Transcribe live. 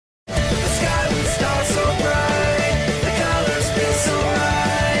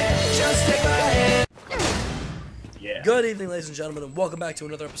Good evening, ladies and gentlemen, and welcome back to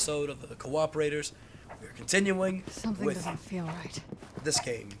another episode of the Cooperators. We're continuing Something doesn't feel right. This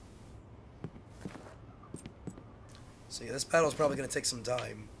game. So yeah, this battle is probably going to take some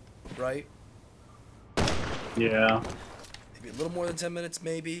time, right? Yeah. Maybe a little more than 10 minutes,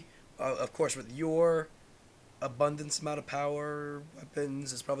 maybe. Of course, with your abundance amount of power,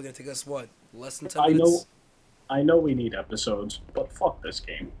 weapons, it's probably going to take us, what, less than 10 minutes? I know we need episodes, but fuck this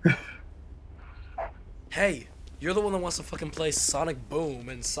game. Hey, you're the one that wants to fucking play Sonic Boom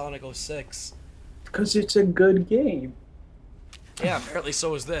and Sonic 06. Because it's a good game. Yeah, apparently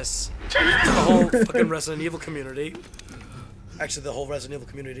so is this. The whole fucking Resident Evil community. Actually, the whole Resident Evil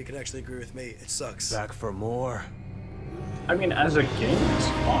community can actually agree with me. It sucks. Back for more. I mean, as a game, it's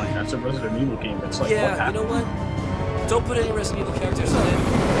fine. As a Resident Evil game, it's like, what Yeah, you happened? know what? Don't put any Resident Evil characters in it.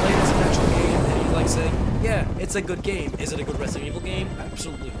 Play it as an actual game, and you like saying, yeah, it's a good game. Is it a good Resident Evil game?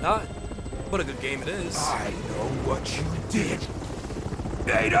 Absolutely not. But a good game it is. I know what you did.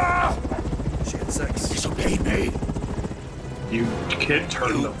 Ada! She had sex. Disobeyed me. You can't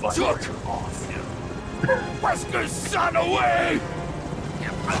turn the vibrator off. Wesker's son away!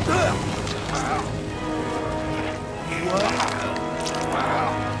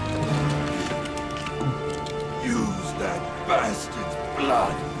 Use that bastard's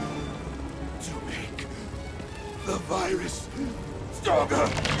blood to make the virus stronger.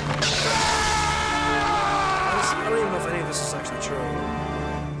 I don't even know if any of this is actually true.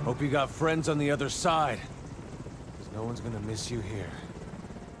 Hope you got friends on the other side, because no one's gonna miss you here.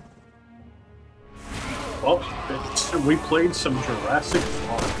 Well, we played some Jurassic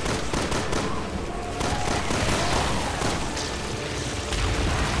Park.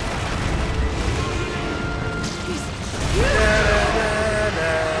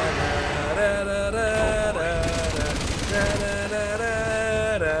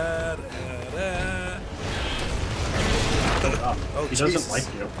 Oh, He Jesus. doesn't like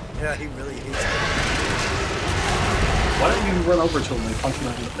you. Yeah, he really hates me. Why don't you run over to him and punch him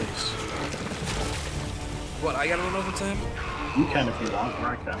in the face? What, I gotta run over to him? You can if you want, or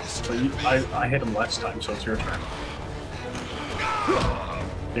I can. But I hit him last time, so it's your turn.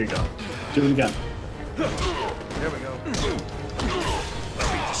 There you go. Do it again. There we go. Beat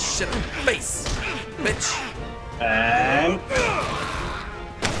the shit out of your face, bitch. And...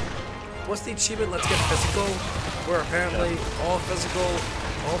 What's the achievement? Let's get physical. Where apparently all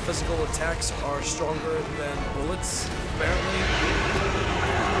physical attacks are stronger than bullets. Apparently.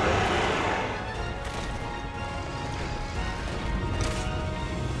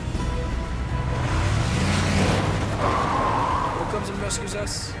 Who comes and rescues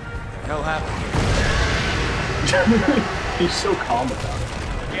us? What the hell happened? He's so calm about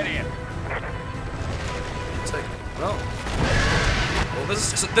it. Get in. It's like, well,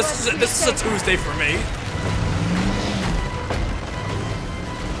 this is a Tuesday for me.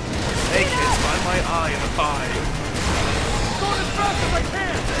 Hey kids, find my eye in the pie. Going as fast as I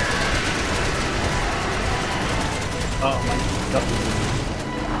can. Oh my god.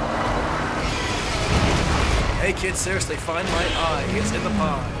 Hey kids, seriously, find my eye. It's in the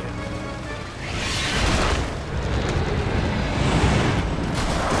pie.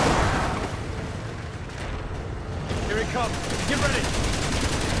 Here he comes. Get ready.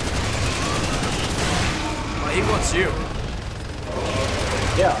 Well, he wants you.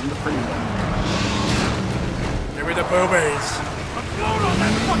 Yeah, I'm the pretty one. Give me the boobies. Unload on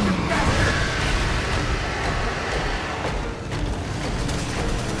that fucking bastard.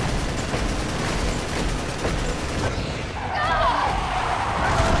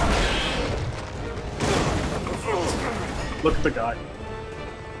 Look at the guy.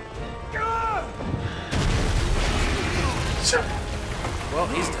 Well,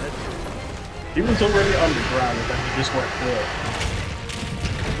 he's dead. He was already underground and then he just went through it.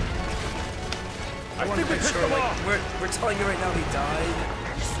 I want to make sure, like, we're telling you right now he died.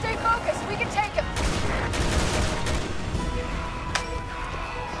 Just stay focused. We can take him.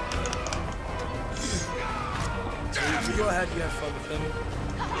 You go ahead, you have fun with him.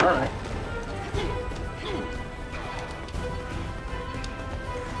 Alright.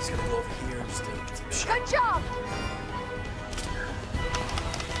 He's gonna go over here just to get some shit. Good job.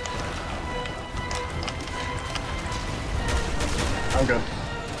 I'm good.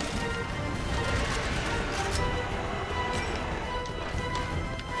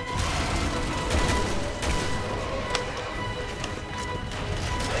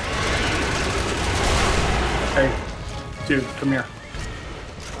 Hey, dude, come here.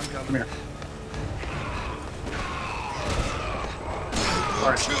 I'm coming. Come here.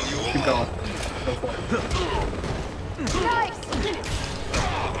 Alright, keep going. Go for it. Nice.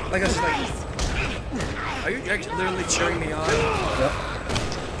 Like I said, like, Are you actually literally cheering me on? Yep.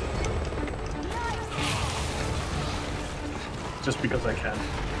 Just because I can.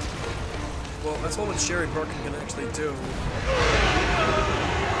 Well, that's all what Sherry Birkin can actually do.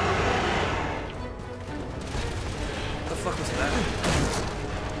 What the fuck was that?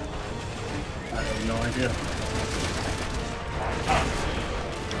 I have no idea.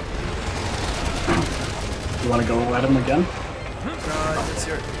 You want to go at him again? Let's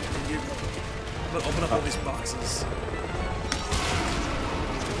hear it. I'm gonna open up all these boxes.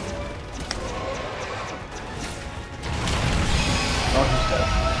 Oh, he's dead.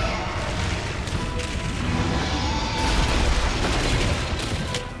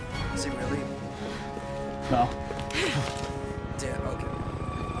 Is he really? No. Damn, okay.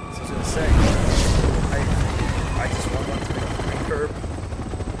 So I was gonna say, I just want one to make a green curb.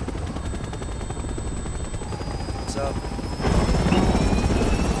 What's up?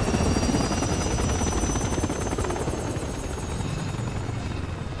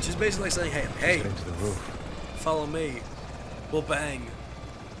 She's basically saying, hey, Into the roof. follow me. We'll bang.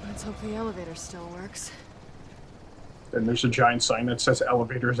 Let's hope the elevator still works. Then there's a giant sign that says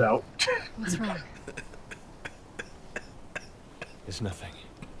elevators out. What's wrong? It's nothing.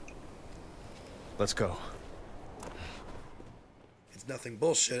 Let's go. It's nothing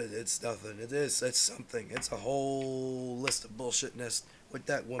bullshit. It's nothing. It is. It's something. It's a whole list of bullshitness with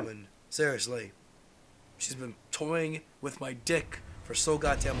that woman. Seriously. She's been toying with my dick for so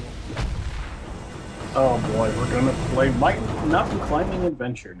goddamn long. Oh boy, we're gonna play Mountain Climbing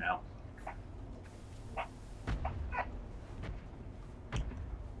Adventure now.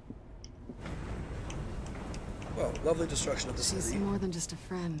 Well, lovely destruction of the She's city. more than just a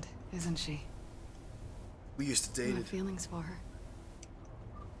friend, isn't she? We used to I date have it. feelings for her.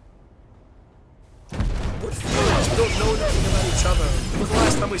 What feelings? We don't know nothing about each other. When was the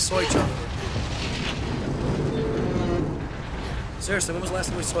last time we saw each other? Seriously, when was the last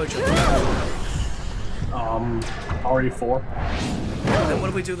time we saw each other? RE4. Then what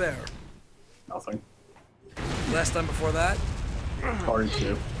did we do there? Nothing. Last time before that?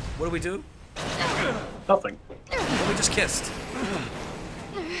 RE2. What did we do? Nothing. Well, we just kissed.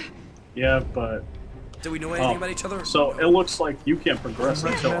 Yeah, but... Did we know anything about each other? So it looks like you can't progress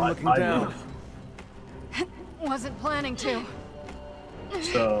until I move. Wasn't planning to.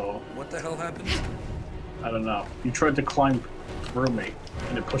 So, What the hell happened? I don't know. You tried to climb through me,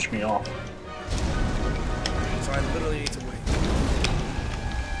 and it pushed me off. So I literally need to wait.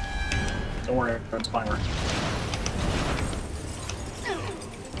 Don't worry, that's climber.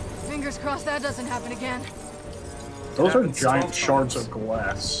 Fingers crossed that doesn't happen again. Those are Happens giant 12 shards times. of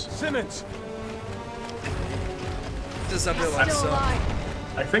glass. Simmons! This is up there like Still so.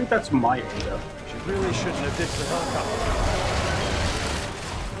 alive. I think that's my Ada. She really shouldn't have ditched the helicopter.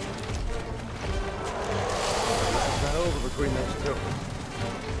 It's not over between those two.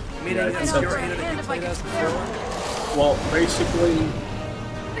 Meaning Yeah, I that's think your that's- Ada that you If I played could as spare before? Well, basically,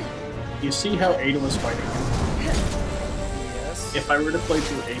 you see how Ada was fighting him? Yes. If I were to play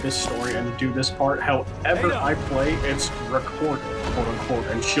through Ada's story and do this part, however Ada! I play, it's recorded, quote unquote,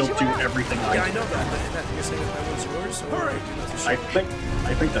 and she'll do everything Yeah, I I do. know that, but that you're saying that one's yours? Or Hurry! that's a I shit?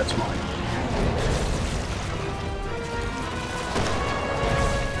 think that's mine.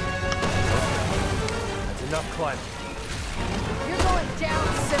 That's enough climbing. You're going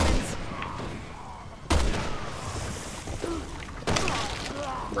down, Simmons.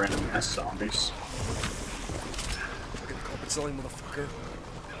 Random ass zombies. Fucking carpet selling motherfucker.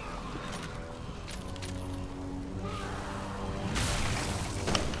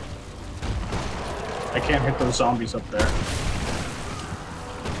 I can't hit those zombies up there.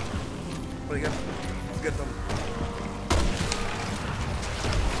 What do you got? Get them.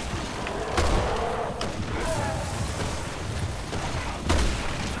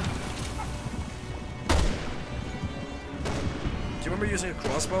 Do you remember using a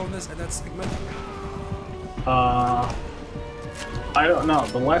crossbow in that segment? I don't know.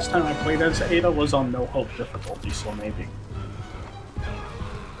 The last time I played as Ada was on no hope difficulty, so maybe.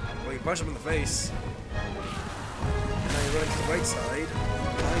 Well, you punch him in the face. And now you run to the right side.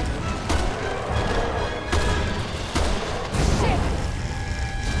 Behind him.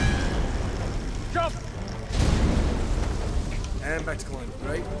 Jump! And back to climb,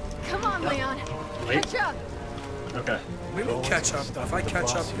 right? Come on, Leon. Wait. Catch up. Okay. We will catch up. If I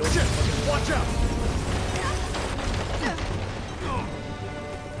catch up, you'll Shit! fucking Watch out!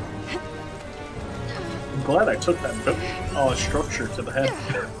 I'm glad I took that structure to the head.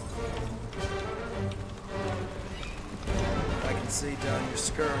 I can see down your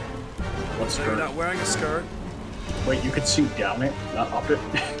skirt. What So you're not skirt? wearing a skirt. Wait, you could see down it, not up it?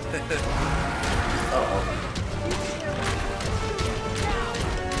 Uh-oh.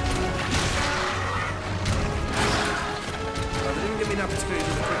 They didn't give me an opportunity to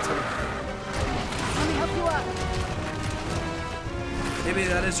do the quick turn. Let me help you up. Maybe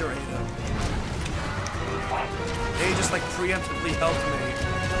that is your Ada. They just like preemptively helped me.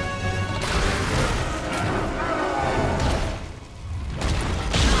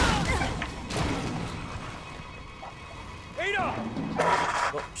 Ada!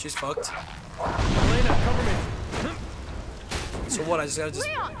 Oh, she's fucked. Elena, cover me. So what? I just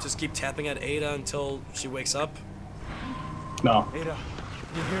gotta just keep tapping at Ada until she wakes up. No. Ada,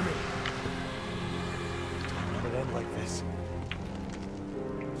 can you hear me? Don't let it end like this.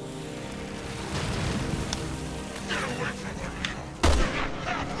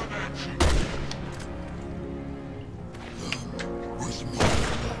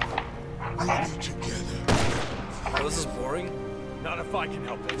 Oh, this is boring. Not if I can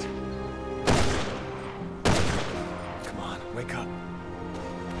help it. Come on, wake up.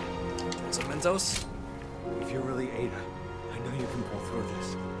 Some Mentos? If you're really Ada, I know you can pull through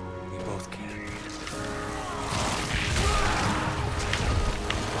this. We both can.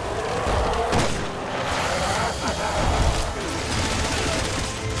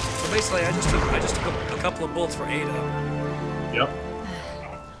 So basically, I just took a couple of bullets for Ada. Yep.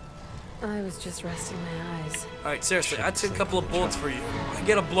 I was just resting my eyes. All right, seriously, I took a couple of bullets for you. I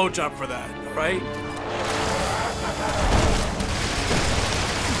get a blowjob for that, all right?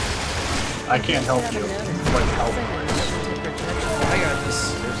 I can't help you. But help. I got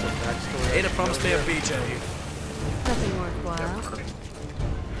this. Ada promised me a BJ. Nothing worthwhile.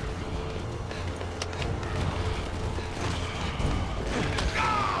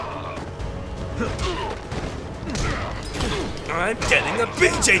 I'm getting a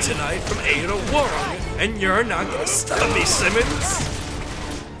BJ tonight from Ada Wong, and you're not gonna stop me, Simmons.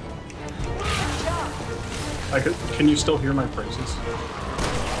 Can you still hear my praises?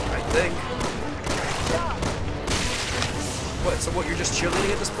 I think. What? So what? You're just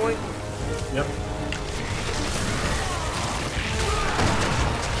cheerleading at this point? Yep.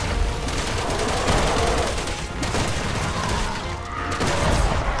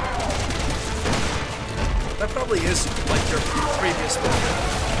 That probably is like your previous one.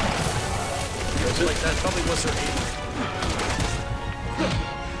 Is it? Like that probably was her aim.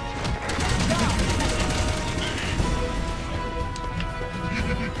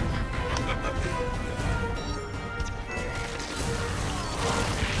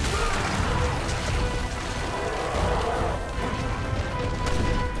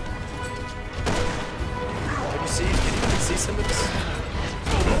 Can you see Simmons?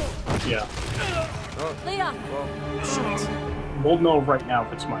 Yeah. Oh, Leon! well, shit. We'll know right now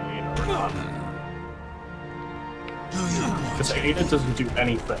if it's my Ada or not. Because Ada doesn't do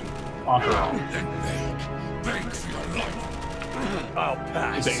anything on her own. I'll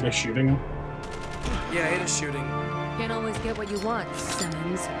pass. Is Ada shooting? Yeah, Ada's shooting. Can't always get what you want,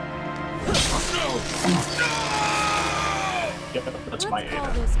 Simmons. Yep, that's my Let's call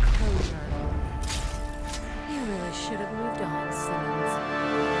Ada. this closure. You really should have moved on, Simmons.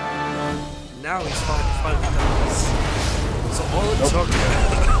 Now he's finally done this. So all it took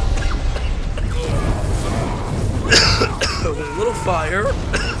was a little fire.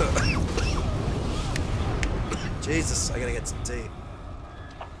 Jesus, I gotta get some tea.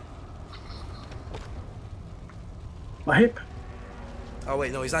 Like? Oh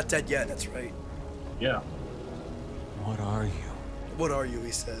wait, no, he's not dead yet. That's right. Yeah. What are you? What are you?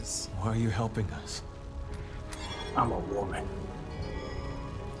 He says. Why are you helping us? I'm a woman.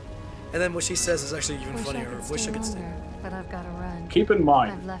 And then what she says is actually even Wish I funnier. could Wish I stay could stay. longer, but I've got to run. Keep in I've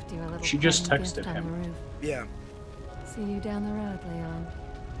mind, left you a little she just parting texted gift on him. the roof. Yeah, See you down the road, Leon.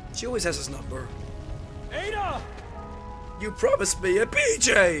 she always has his number. Ada! You promised me a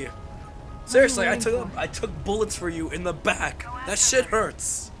BJ. Seriously, I waiting for? took bullets for you in the back. That shit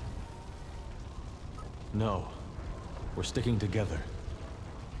hurts. No. We're sticking together.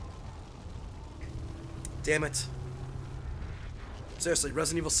 Damn it. Seriously,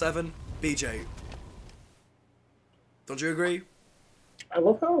 Resident Evil 7, BJ. Don't you agree? I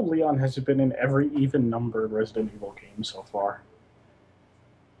love how Leon has been in every even-numbered Resident Evil game so far.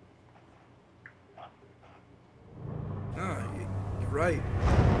 Ah, you're right.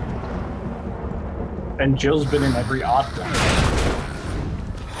 And Jill's been in every odd one.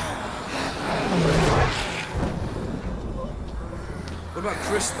 What about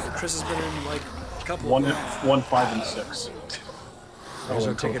Chris? Chris has been in like a couple One, of 5, and 6. Here's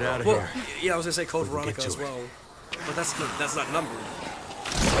our ticket out of Well, here. yeah, I was gonna say Code We can get Veronica to as it. well, but that's not numbered.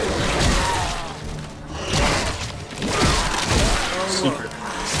 Secret.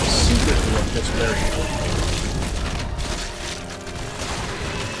 Secret. It's very good.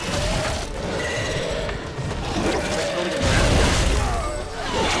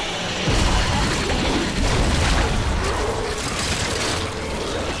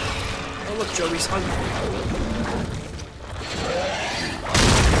 Oh look, Joey's hungry.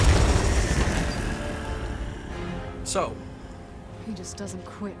 So, He just doesn't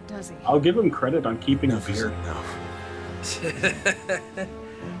quit, does he? I'll give him credit on keeping the Enough is beard. enough.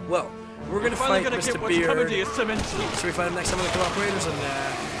 well, we're gonna Finally fight gonna Mr. get what's coming to Beard. you, Simmons. Should we fight him next time on the cooperators? And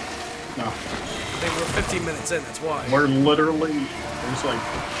No. I think we're 15 minutes in. That's why. We're literally, there's like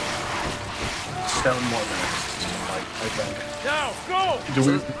 7 more minutes to fight, I think. Now, go! Do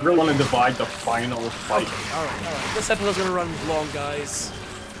we really want to divide the final fight? Okay, all right. This episode's gonna run long, guys.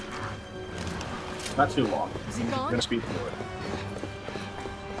 Not too long. Is he We're gone? gonna speed through it.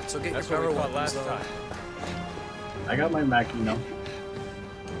 So get That's your what power we caught weapons, last though. time. I got my Makino.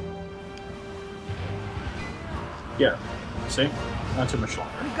 Yeah. See? Not too much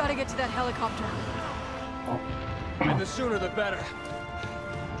longer. We've got to get to that helicopter. Oh. And the sooner the better.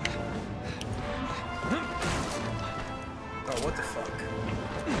 Oh, what the fuck?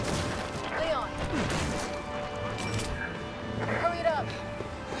 Leon! Hurry it up!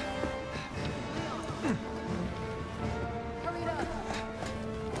 Hurry it up!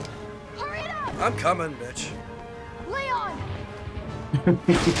 Hurry it up! I'm coming, bitch. Leon!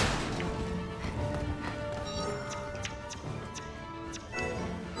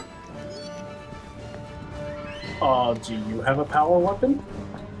 Do you have a power weapon?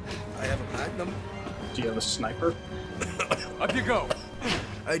 I have a magnum. Do you have a sniper? Up you go.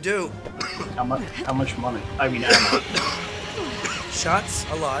 I do. How much money? I mean ammo. Shots,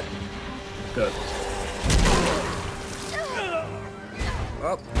 a lot. Good.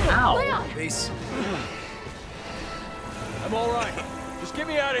 Well, Ow! peace. I'm all right. Just get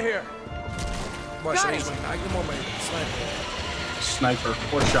me out of here. Why should I use my magnum or my sniper? Sniper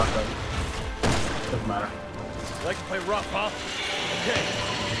or shotgun. Doesn't matter. Like to play rough, huh? Okay.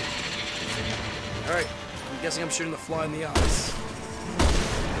 All right. I'm guessing I'm shooting the fly in the eyes.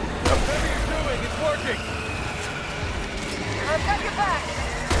 Whatever you're doing, it's working. I've got your back!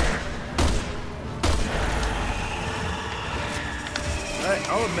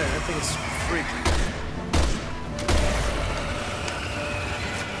 I'll admit, I think it's freaky.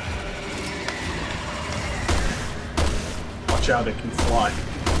 Watch out, it can fly.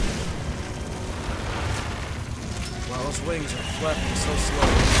 Wow, those wings are flapping so slow.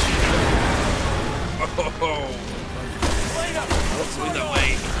 Oh, Plane up. don't swing that way.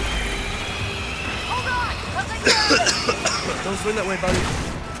 Hold on! I'll take care of it! Don't swing that way, buddy.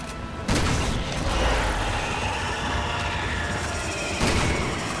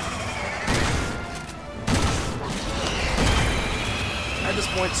 At this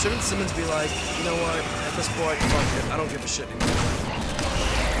point, shouldn't Simmons be like, you know what? At this point, fuck it. I don't give a shit anymore.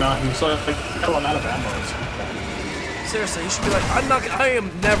 No, he's like, hell, I'm out of ammo. Seriously, you should be like, I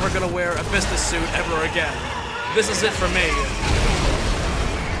am never gonna wear a business suit ever again. This is it for me.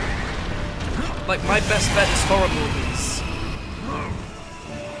 Like, my best bet is horror movies.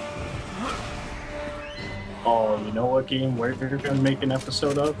 Oh, you know what game we're gonna make an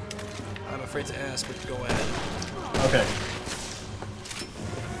episode of? I'm afraid to ask, but go ahead. Okay.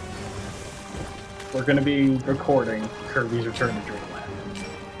 We're gonna be recording Kirby's Return to Dreamland.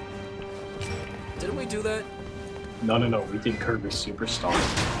 Didn't we do that? No, we did Kirby's Superstar.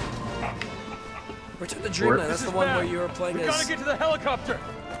 Return to Dreamland, that's This the is one bad. where you were playing We gotta as get to the helicopter.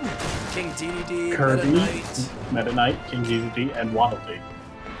 King DDD, Kirby, Meta Knight. Meta Knight, King Dedede, and Waddle Dee.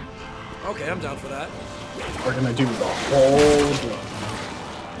 Okay, I'm down for that. We're gonna do the whole game.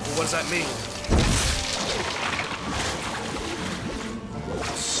 Well, what does that mean?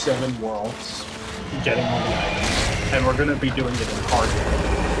 7 worlds, getting all the items, and we're gonna be doing it in hard mode.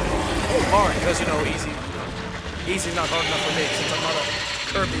 Oh, hard, because, you know, easy not hard enough for me, since I'm not a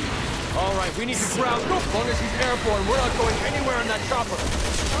Kirby. All right, we need to ground. As long as he's airborne, we're not going anywhere in that chopper.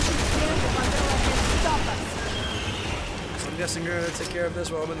 So I'm guessing you're gonna take care of this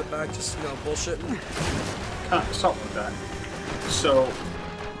while I'm in the back, just, you know, bullshitting. Something like that. So,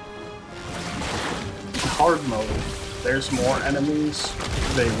 hard mode, there's more enemies,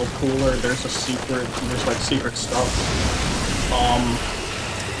 they look cooler, there's like secret stuff.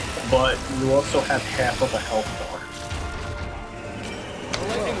 But you also have half of a health bar. A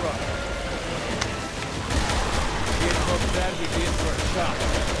lightning rod. Be it close to that, we'd be in for a shot.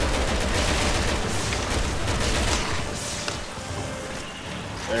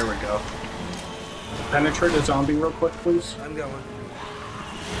 There we go. Penetrate a zombie real quick, please. I'm going.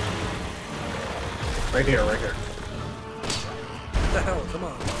 Right here, right here. What the hell? Come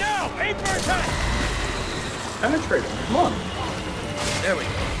on. Now! Aim for attack! Penetrate him. Come on. There we go.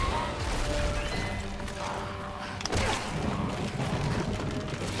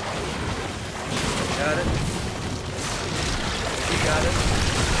 Got it. You got it.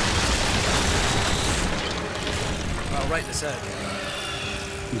 Oh, right in his head.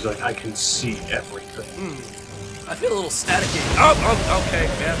 He's like, I can see everything. I feel a little staticky. Oh, okay.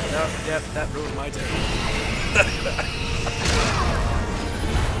 Yeah, that ruined my day.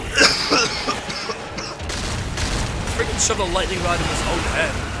 Freaking shoved a lightning rod in his own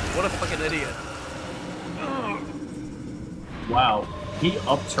head. What a fucking idiot. Wow. He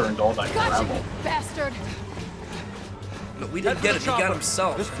upturned all that Gotcha, gravel. you bastard! But we didn't get it. He got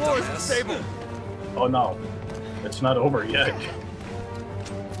himself. This floor is dumbass. unstable. Oh no. It's not over yet.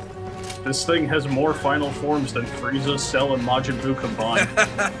 This thing has more final forms than Frieza, Cell, and Majin Buu combined.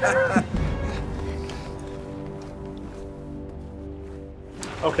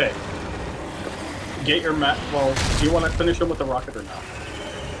 Okay. Get your Well, do you want to finish him with the rocket or not?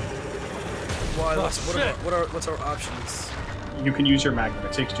 Why? Oh, What's our options? You can use your magnet.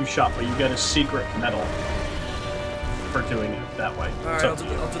 It takes 2 shots, but you get a secret medal for doing it that way. All right, So, I'll do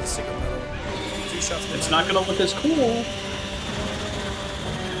the secret medal. 2 shots. it's not gonna look as cool.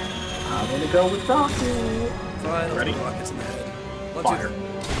 I'm gonna go with rocket. Fine. Ready? Rockets in the head. 1, 2, Fire. 3.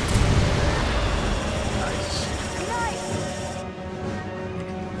 Nice.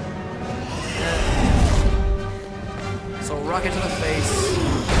 So rocket to the face.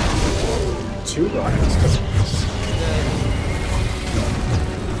 2 rockets.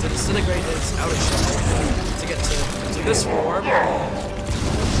 To disintegrate his outer shell. To get to this form.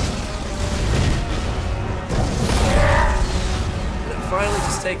 And it finally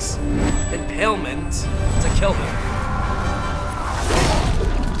just takes impalement to kill him.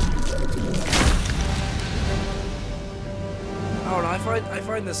 I don't know, I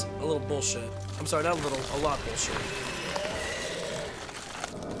find this a little bullshit. I'm sorry, not a little, a lot bullshit.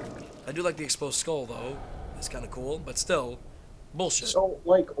 I do like the exposed skull though. It's kind of cool, but still, bullshit. So,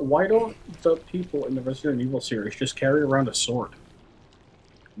 like, why don't the people in the Resident Evil series just carry around a sword?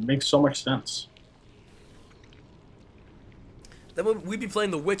 It makes so much sense. Then we'd be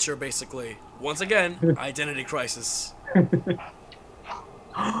playing The Witcher, basically. Once again, identity crisis.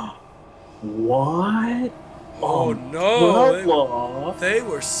 What? Oh no! Umbrella. They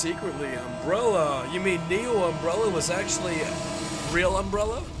were secretly Umbrella. You mean Neo Umbrella was actually real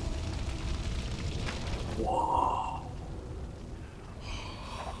Umbrella? Whoa.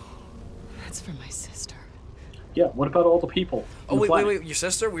 That's for my sister. Yeah, what about all the people? Oh on the wait, planet? your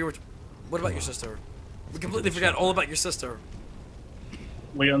sister? What about your sister? We completely forgot all about your sister.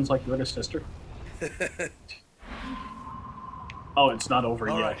 Leon's like, you're his sister? Oh, it's not over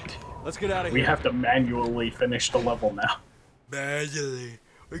All yet. right, let's get out of We here. have to manually finish the level now. Manually.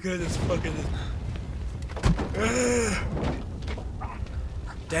 We got this fucking...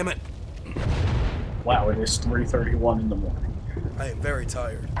 Damn it. Wow, it is 3:31 in the morning. I am very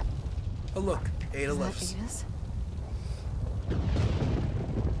tired. Oh look, Ada Is that left. Ada's?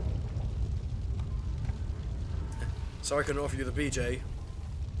 Sorry I couldn't offer you the BJ.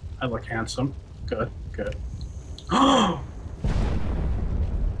 I look handsome. Good, good. The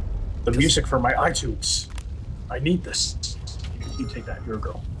music for my iTunes. I need this. You take that, you're a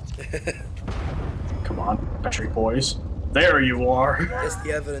girl. Come on, Backstreet Boys. There you are. That's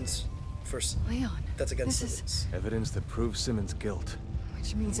the evidence for... Leon. That's against This is... Simmons. Evidence that proves Simmons' guilt.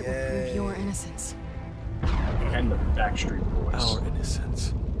 Which means it will prove your innocence. And the Backstreet Boys. Our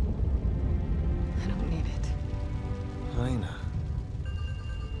innocence. I don't need it. Lena.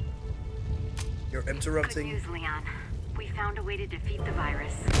 You're Good interrupting. news, Leon. We found a way to defeat the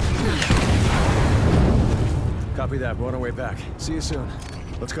virus. Copy that. We're on our way back. See you soon.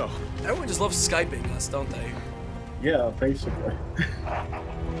 Let's go. Everyone just loves Skyping us, don't they? Yeah, basically.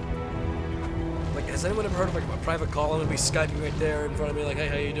 Like, has anyone ever heard of like a private call and it'd be Skyping right there in front of me, like, hey,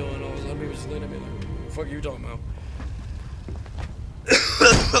 how you doing? All of a sudden, people just looking at me like, what the fuck are you talking about?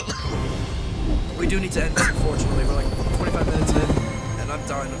 We do need to end this, unfortunately. We're like 25 minutes in, and I'm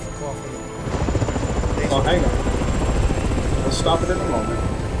dying for coffee. Well, hang on. We'll stop it in a moment.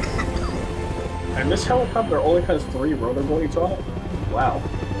 And this helicopter only has 3 rotor blades on it? Wow.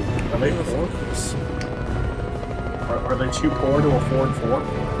 Are they 4? Are they too poor to afford 4?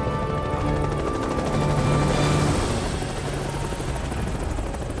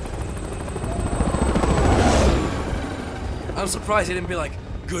 I'm surprised he didn't be like,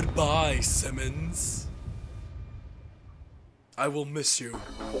 goodbye, Simmons. I will miss you.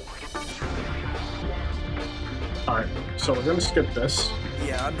 Alright, so we're gonna skip this.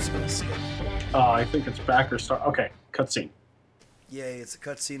 Yeah, I'm just gonna skip. I think it's back or start. Okay, cutscene. Yay, it's a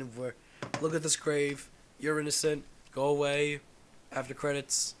cutscene of where, look at this grave, you're innocent, go away, after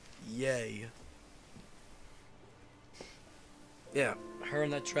credits, yay. Yeah, her in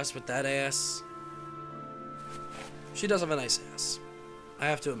that dress with that ass. She does have a nice ass, I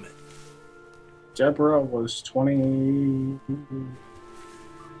have to admit. Deborah was 20.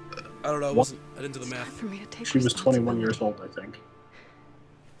 I don't know, I didn't do the math. For me to take She was 21 responsibility. years old, I think.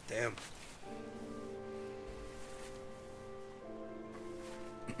 Damn.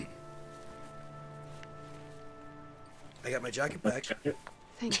 I got my jacket back.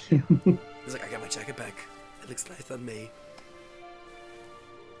 Thank you. He's like, I got my jacket back. It looks nice on me.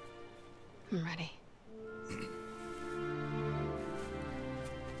 I'm ready.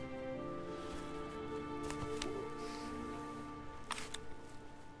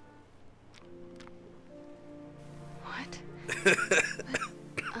 What?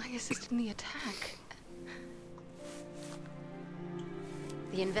 But I assisted in the attack.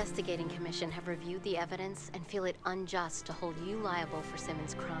 The investigating commission have reviewed the evidence and feel it unjust to hold you liable for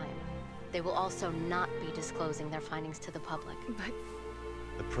Simmons' crime. They will also not be disclosing their findings to the public. But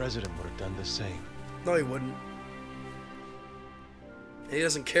The president would have done the same. No, he wouldn't. And he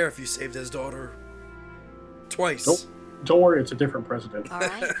doesn't care if you saved his daughter. Twice. Nope. Don't worry, it's a different president. All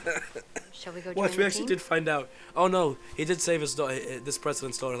right. Shall we go join Watch, the we actually team? did find out. Oh no, he did save his daughter, this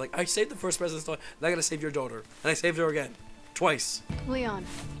president's daughter. Like, I saved the first president's daughter, and I gotta save your daughter. And I saved her again. Twice. Leon.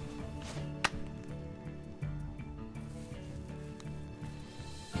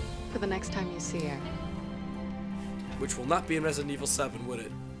 For the next time you see her. Which will not be in Resident Evil 7, would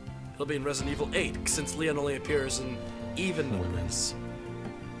it? It'll be in Resident Evil 8, since Leon only appears in even numbers.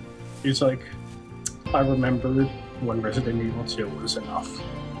 He's like, I remembered when Resident Evil 2 was enough.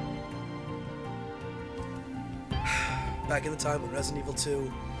 Back in the time when Resident Evil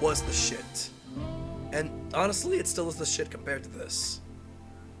 2 was the shit. And honestly, it still is the shit compared to this.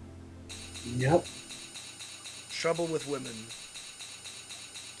 Yep. Trouble with women.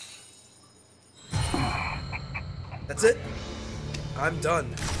 That's it. I'm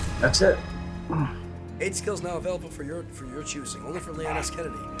done. That's it. 8 skills now available for your choosing, only for Leon S.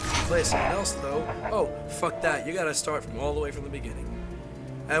 Kennedy. Play someone else though. Oh, fuck that. You gotta start from all the way from the beginning.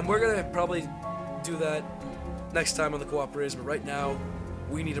 And we're gonna probably do that next time on the Cooperators, but right now,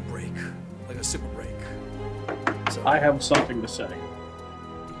 we need a break. Like a super break. So, I have something to say.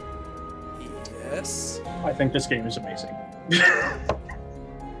 yes. I think this game is amazing.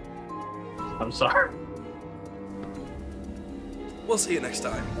 I'm sorry. We'll see you next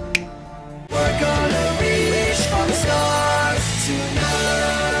time. We're gonna reach for the stars tonight.